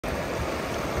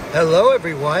Hello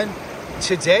everyone.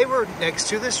 Today we're next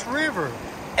to this river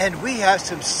and we have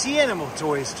some sea animal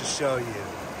toys to show you.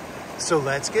 So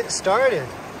let's get started.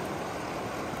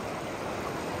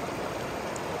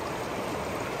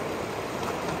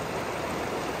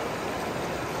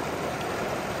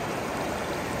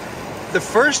 The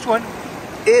first one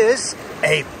is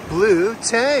a blue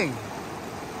tang.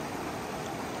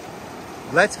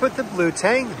 Let's put the blue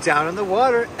tang down in the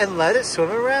water and let it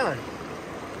swim around.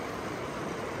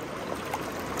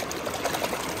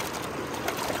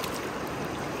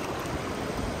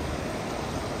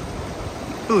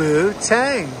 Blue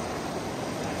tang.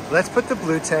 Let's put the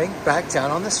blue tang back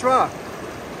down on this rock.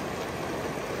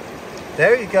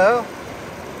 There you go.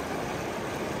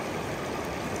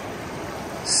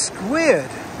 Squid.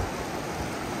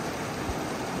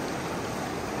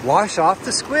 Wash off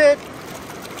the squid.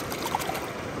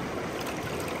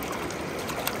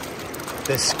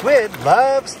 The squid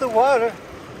loves the water.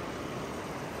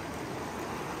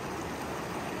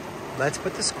 Let's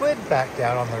put the squid back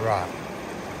down on the rock.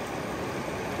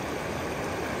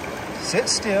 Sit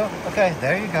still. Okay,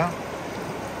 there you go.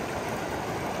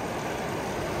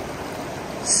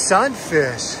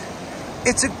 Sunfish.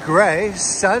 It's a gray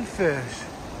sunfish.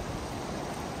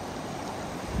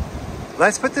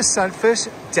 Let's put the sunfish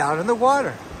down in the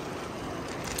water.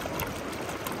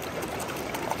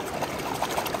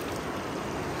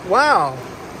 Wow,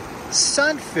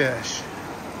 sunfish.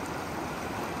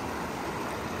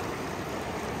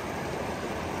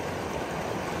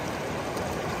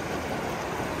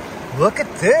 Look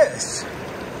at this.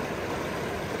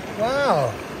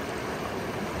 Wow.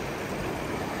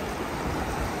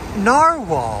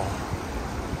 Narwhal.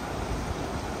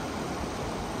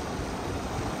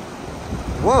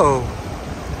 Whoa.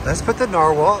 Let's put the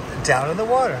narwhal down in the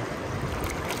water.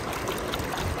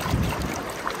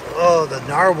 Oh, the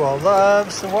narwhal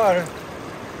loves the water.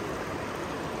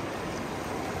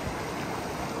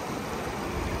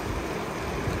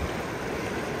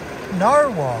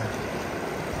 Narwhal.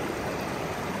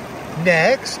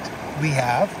 Next, we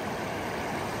have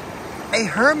a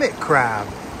hermit crab.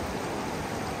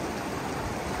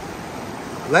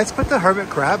 Let's put the hermit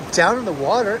crab down in the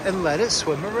water and let it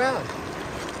swim around.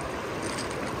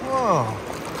 Whoa.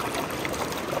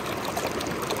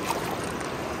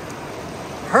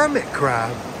 Hermit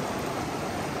crab.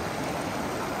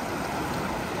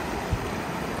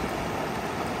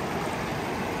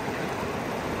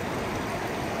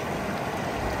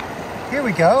 Here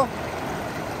we go.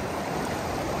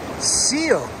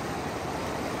 Seal.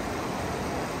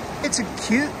 It's a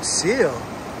cute seal.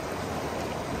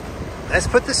 Let's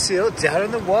put the seal down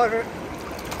in the water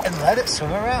and let it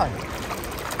swim around.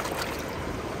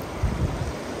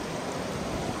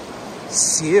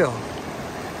 Seal.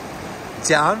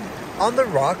 Down on the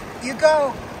rock you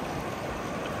go.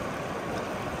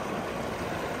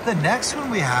 The next one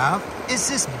we have is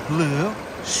this blue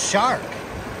shark.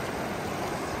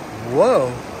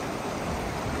 Whoa.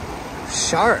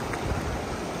 Shark.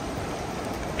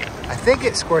 I think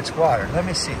it squirts water. Let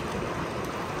me see.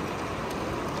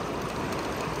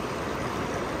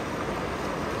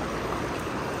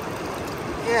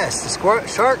 Yes, the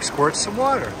shark squirts some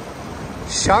water.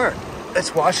 Shark.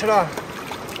 Let's wash it off.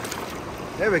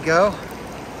 There we go.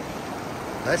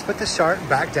 Let's put the shark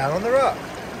back down on the rock.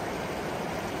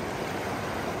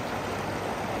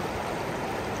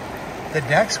 The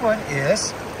next one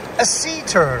is a sea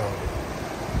turtle.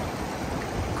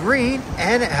 Green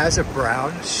and it has a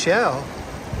brown shell.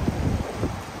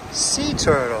 Sea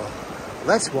turtle.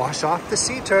 Let's wash off the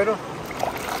sea turtle.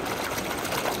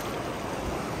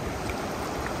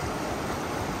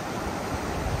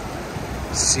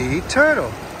 Sea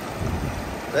turtle.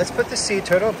 Let's put the sea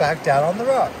turtle back down on the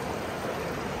rock.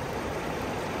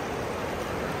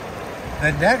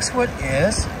 The next one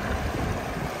is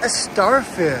a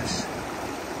starfish.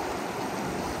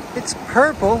 It's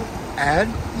purple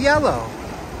and yellow.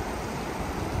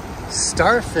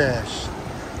 Starfish.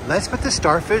 Let's put the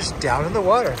starfish down in the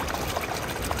water.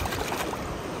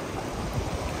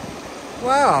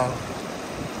 Wow.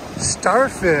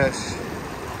 Starfish.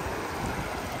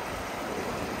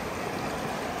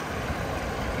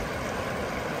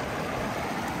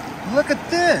 Look at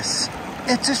this.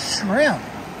 It's a shrimp.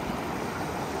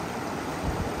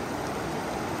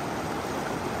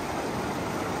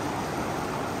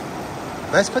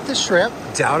 Let's put the shrimp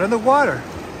down in the water.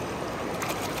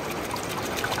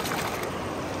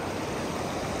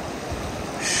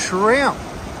 Shrimp.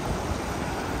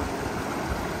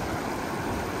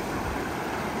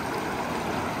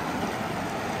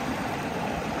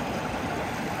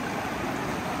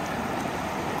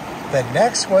 The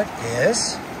next one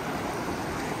is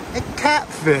A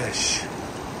catfish.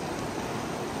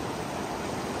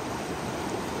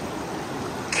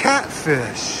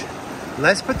 Catfish.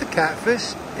 Let's put the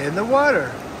catfish in the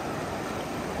water.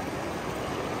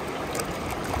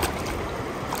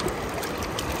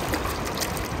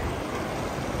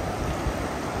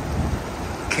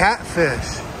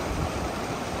 Catfish.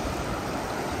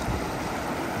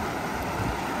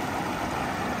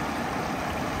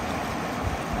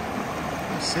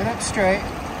 Sit up straight.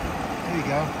 There you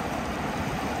go.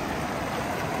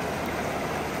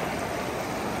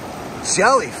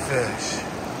 Jellyfish.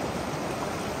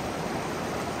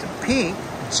 The pink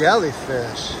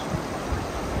jellyfish.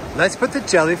 Let's put the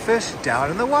jellyfish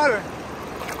down in the water.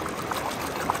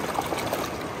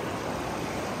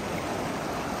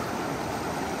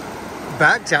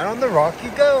 Back down on the rock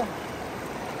you go.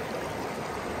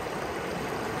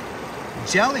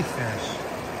 Jellyfish.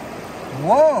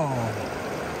 Whoa.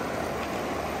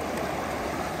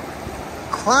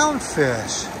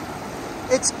 Clownfish.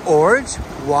 It's orange,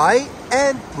 white,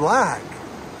 and black.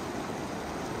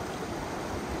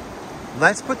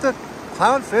 Let's put the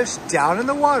clownfish down in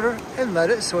the water and let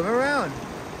it swim around.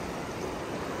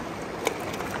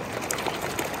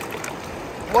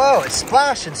 Whoa, it's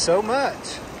splashing so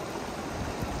much.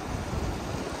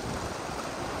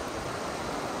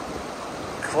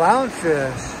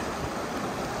 Clownfish.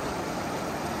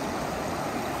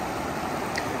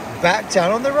 Back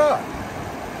down on the rock.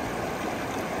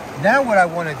 Now what I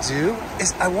want to do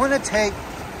is I want to take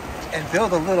and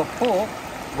build a little pool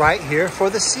right here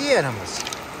for the sea animals.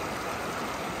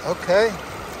 Okay.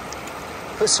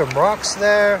 Put some rocks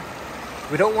there.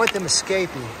 We don't want them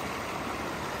escaping.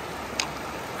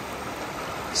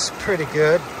 It's pretty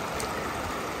good.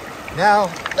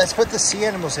 Now let's put the sea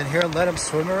animals in here and let them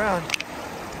swim around.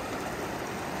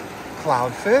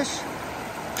 Clownfish.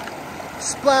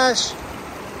 Splash.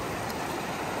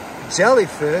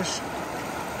 Jellyfish.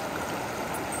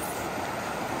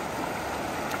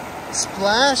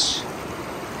 Splash.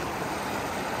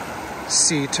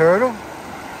 Sea turtle.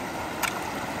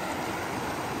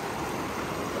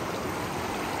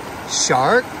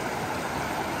 Shark.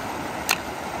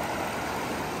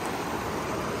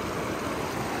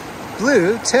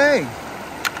 Blue tang.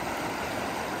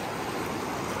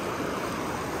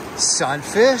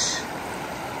 Sunfish.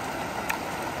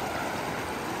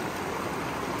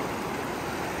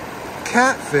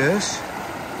 Catfish.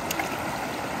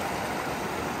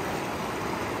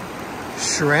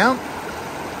 Shrimp.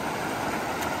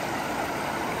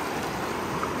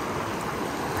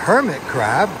 Hermit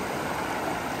crab.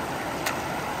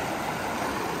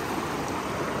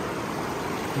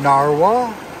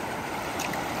 Narwhal.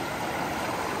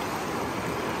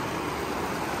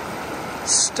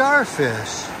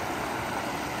 Starfish.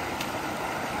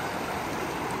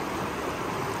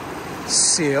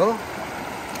 Seal.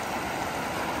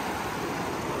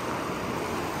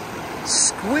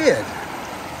 Squid.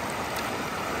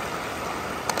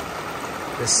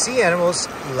 The sea animals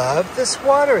love this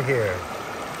water here.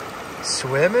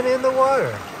 Swimming in the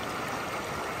water.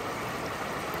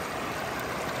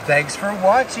 Thanks for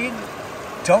watching.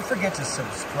 Don't forget to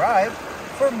subscribe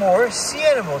for more sea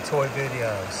animal toy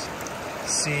videos.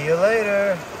 See you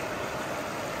later.